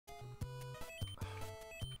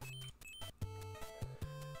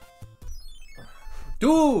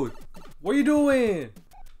Dude, what are you doing?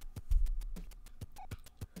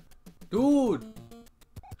 Dude.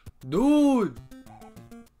 Dude.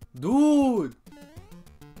 Dude.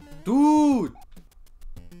 Dude.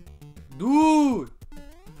 Dude.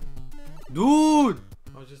 Dude.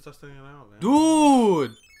 I was just testing it out, man.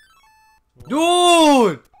 Dude.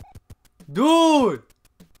 Dude. Dude.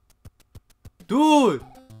 Dude.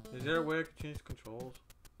 Is there a way I can change controls?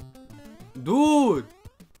 Dude.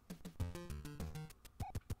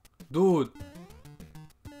 Dude.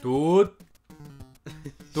 Dude.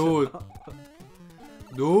 Dude.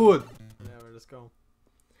 Dude. Whatever, let's go.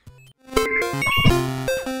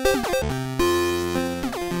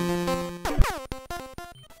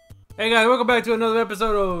 Hey guys, welcome back to another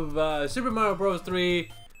episode of Super Mario Bros. 3,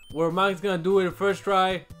 where Mike's gonna do it first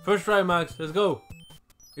try. First try, Max. Let's go.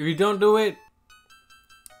 If you don't do it,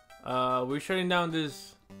 we're shutting down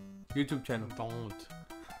this YouTube channel. Don't.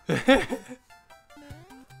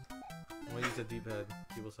 I'm gonna use the D-pad.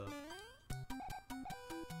 See what's up.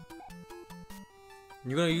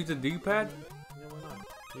 You're gonna use the D-pad? Yeah, why not?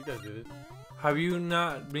 You guys did it. Have you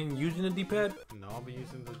not been using the D-pad? No, I'll be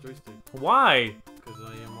using the joystick. Why? Because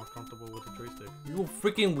I am more comfortable with the joystick. You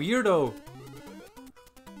freaking weirdo.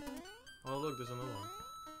 Oh, look, there's another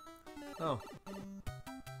one. Oh.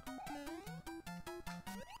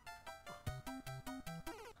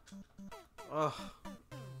 Ugh.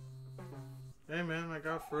 Hey man, I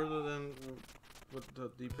got further than with the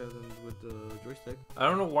D-pad and with the joystick. I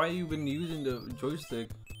don't know why you've been using the joystick.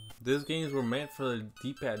 These games were meant for the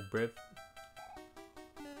D-pad, bruh.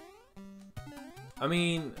 I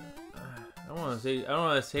mean, I don't want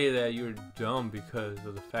to say that you're dumb because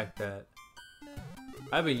of the fact that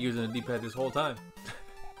I've been using the D-pad this whole time.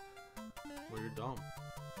 Well, you're dumb.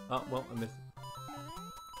 Oh, well, I missed it.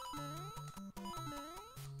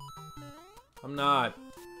 I'm not.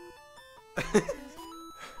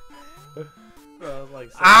 That was like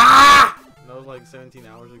that was like 17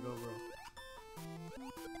 hours ago,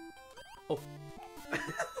 bro.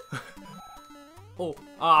 Oh. Oh,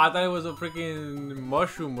 I thought it was a freaking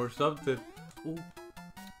mushroom or something. Ooh.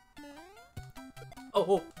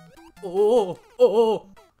 Oh, oh,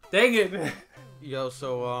 dang it. Yo,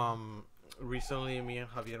 so recently me and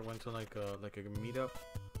Javier went to like a meetup.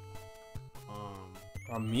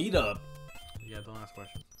 A meetup? Yeah, don't ask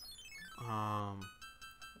questions.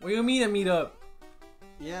 What do you mean a meetup?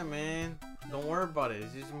 Yeah, man. Don't worry about it.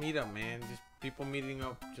 It's just a meetup, man. Just people meeting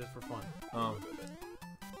up just for fun.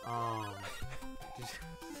 Just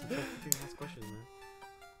ask questions, man.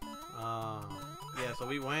 Yeah, so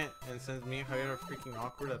we went, and since me and Javier are freaking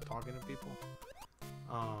awkward at talking to people,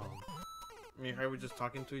 me and Javier were just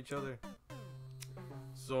talking to each other.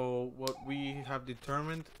 So what we have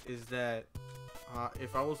determined is that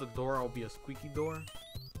if I was a door, I'll be a squeaky door,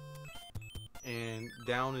 and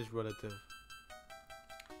down is relative.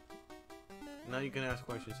 Now you can ask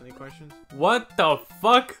questions. Any questions? What the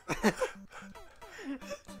fuck?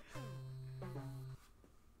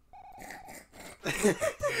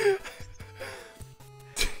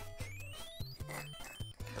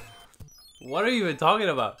 What are you even talking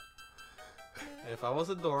about? If I was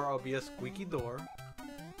a door, I'll be a squeaky door,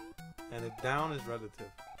 and the down is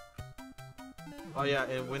relative. Oh yeah,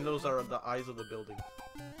 and windows are the eyes of the building.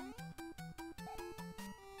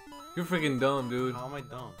 You're freaking dumb, dude. How am I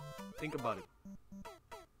dumb? Think about it.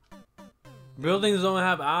 Buildings don't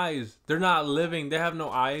have eyes. They're not living. They have no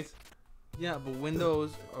eyes. Yeah, but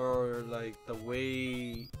windows are like the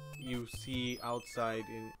way you see outside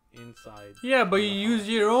and inside. Yeah, but you use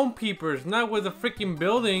your own peepers, not with a freaking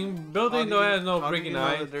building. Building don't have no freaking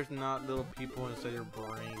eyes. That there's not little people inside your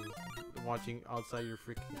brain watching outside your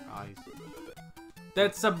freaking eyes.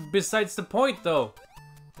 That's besides the point, though.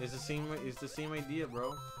 It's the same. It's the same idea,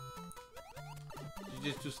 bro. You're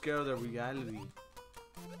just too scared of the reality.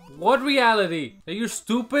 What reality? Are you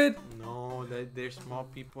stupid? No, there's small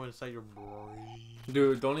people inside your brain.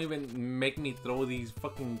 Dude, don't even make me throw these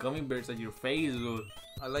fucking gummy bears at your face, dude.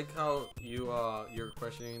 I like how you're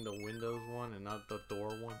questioning the Windows one and not the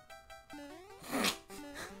door one.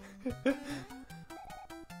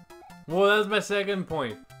 Well, that's my second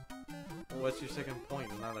point. What's your second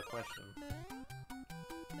point? Not a question.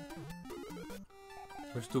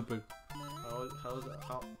 We're stupid. How's that?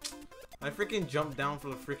 How? I freaking jumped down for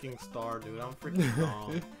the freaking star, dude. I'm freaking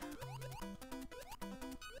dumb.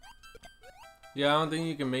 Yeah, I don't think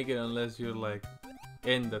you can make it unless you're like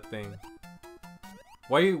in the thing.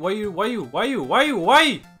 Why you my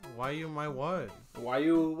what? Why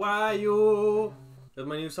you? That's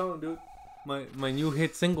my new song, dude. My new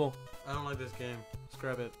hit single. I don't like this game.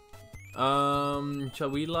 Scrap it.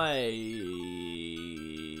 Shall we like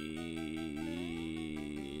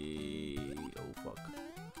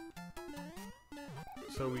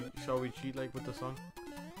Shall we cheat like with the sun?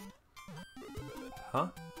 Huh?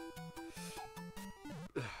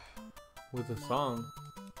 With the song.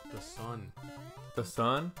 The sun. The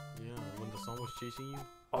sun? Yeah, when the sun was chasing you.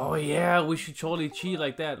 Oh yeah, we should totally cheat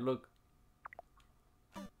like that. Look.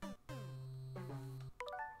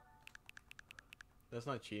 That's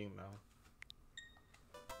not cheating now.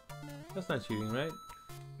 That's not cheating, right?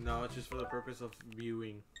 No, it's just for the purpose of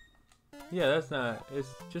viewing. Yeah, that's not.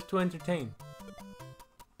 It's just to entertain.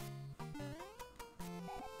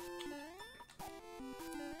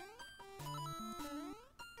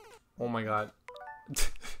 Oh my god.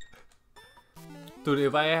 Dude,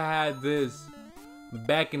 if I had this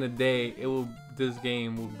back in the day, this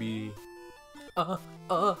game would be ooh,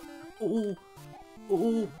 ooh,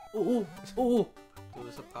 ooh, ooh. Dude,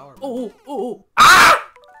 it's a power. Ooh, ooh. Ah!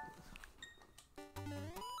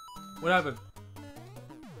 What happened?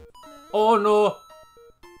 Oh no.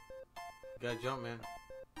 You gotta jump, man.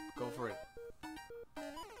 Go for it.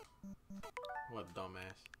 What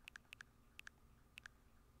dumbass.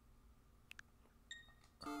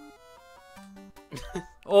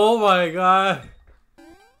 Oh my god.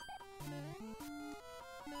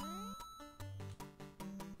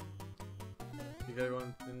 You gotta go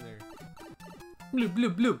in there. Bloop,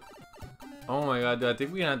 bloop, bloop. Oh my god, dude, I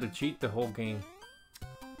think we're gonna have to cheat the whole game.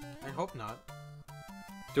 I hope not.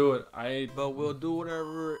 Dude, But we'll do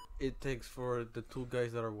whatever it takes for the two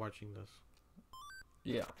guys that are watching this.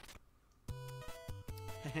 Yeah.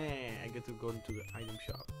 I get to go into the item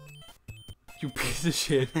shop. You piece of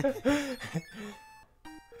shit.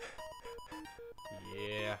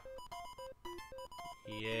 Yeah.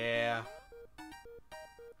 Yeah.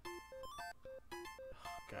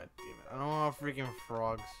 God damn it. I don't want a freaking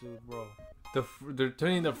frog suit, bro. They're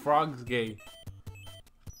turning the frogs gay.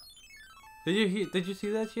 Did you see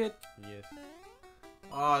that shit? Yes.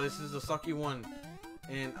 Oh, this is the sucky one.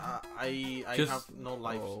 And I have no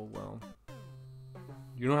lives. Oh, well.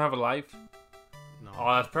 You don't have a life? No.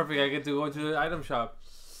 Oh, that's perfect. I get to go to the item shop.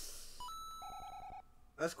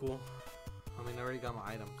 That's cool. I mean, I already got my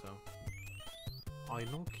item, so. I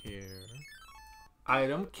don't care. I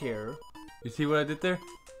don't care. You see what I did there?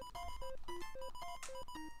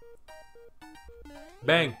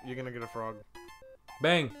 Bang. You're gonna get a frog.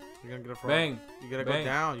 Bang. You're gonna get a frog. Bang. You gotta Bang.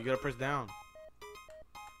 go down. You gotta press down.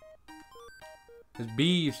 It's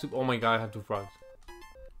B. Oh my god, I have two frogs.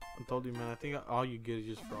 I told you, man. I think all you get is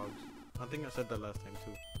just frogs. I think I said that last time,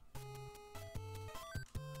 too.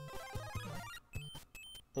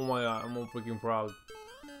 Oh my god, I'm a freaking frog.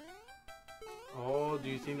 Oh, do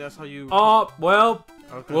you think that's how you... Oh, well,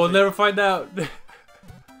 we'll say, never find out. You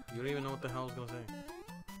don't even know what the hell I was gonna say.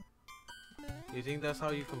 You think that's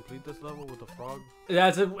how you complete this level with the frog?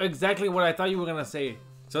 That's exactly what I thought you were gonna say.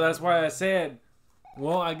 So that's why I said,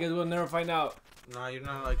 well, I guess we'll never find out. Nah, you're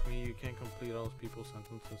not like me. You can't complete all those people's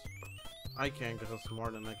sentences. I can because I'm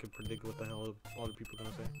smart and I can predict what the hell other people are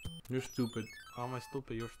gonna say. You're stupid. How am I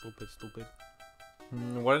stupid? You're stupid.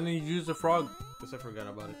 Why didn't you use the frog? Because I forgot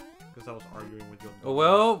about it. Because I was arguing with you.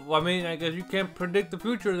 Well, I mean, I guess you can't predict the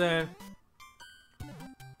future then.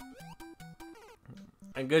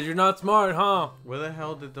 I guess you're not smart, huh? Where the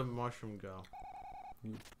hell did the mushroom go?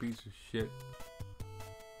 You piece of shit.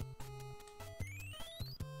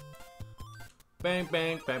 Bang,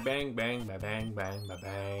 bang, bang, bang, bang, bang, bang, bang, bang,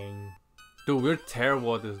 bang. Dude, we're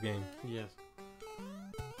terrible at this game. Yes.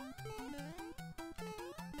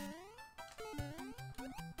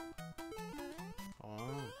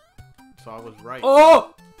 Oh. So I was right.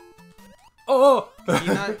 Oh! Oh!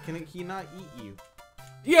 Can he not eat you?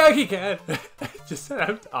 Yeah, he can. Just said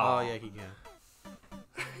I'm. Oh, yeah, he can.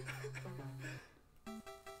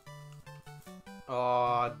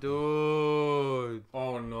 Oh, dude.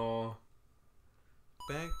 Oh no.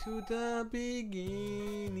 Back to the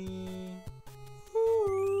beginning.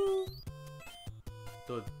 Woo.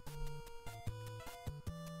 Dude.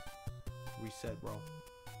 Reset, bro.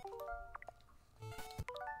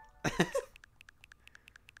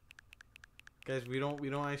 Guys, we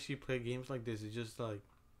don't actually play games like this. It's just like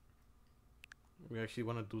we actually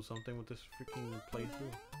want to do something with this freaking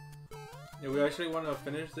playthrough. Yeah, we actually want to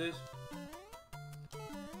finish this.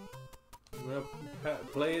 We're gonna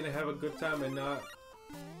play it and have a good time and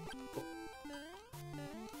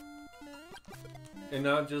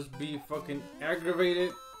not just be fucking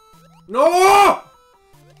aggravated. No!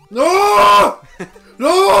 No!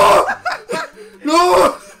 No!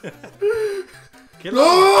 No! Kill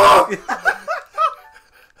No! him!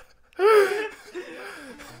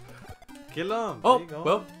 Kill him! Oh, there you go.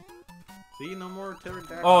 well. See, no more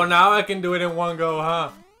pterodactyls. Oh, now I can do it in one go, huh?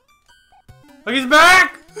 Look, he's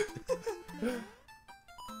back!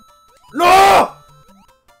 No!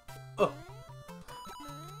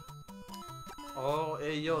 Oh,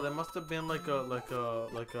 hey, yo, that must have been like a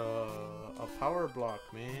power block,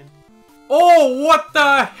 man. Oh, what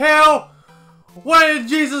the hell? What in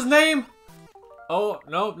Jesus' name? Oh,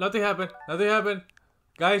 no, nothing happened. Nothing happened.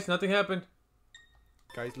 Guys, nothing happened.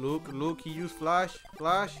 Guys, look, he used flash.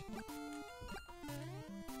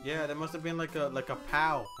 Yeah, that must have been like a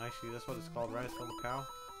POW. Actually, that's what it's called, right? It's called a POW.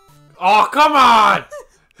 Oh, come on!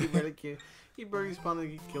 He barely spawned and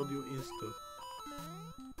he killed you insta.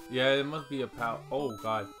 Yeah, it must be a POW. Oh,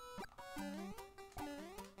 God.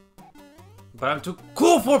 But I'm too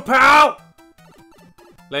cool for POW!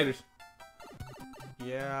 Laters.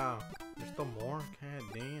 Yeah. There's still more? God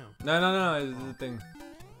damn. No, this is the thing.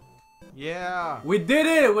 Yeah. We did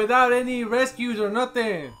it without any rescues or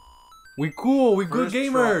nothing. We cool, we good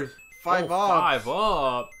gamers. Try. 5 up. 5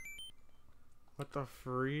 up. What the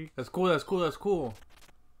freak? That's cool.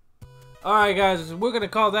 Alright guys, we're gonna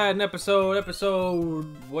call that an episode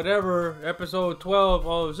 12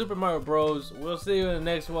 of Super Mario Bros. We'll see you in the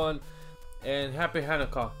next one. And happy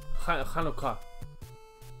Hanukkah. I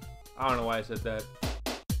don't know why I said that.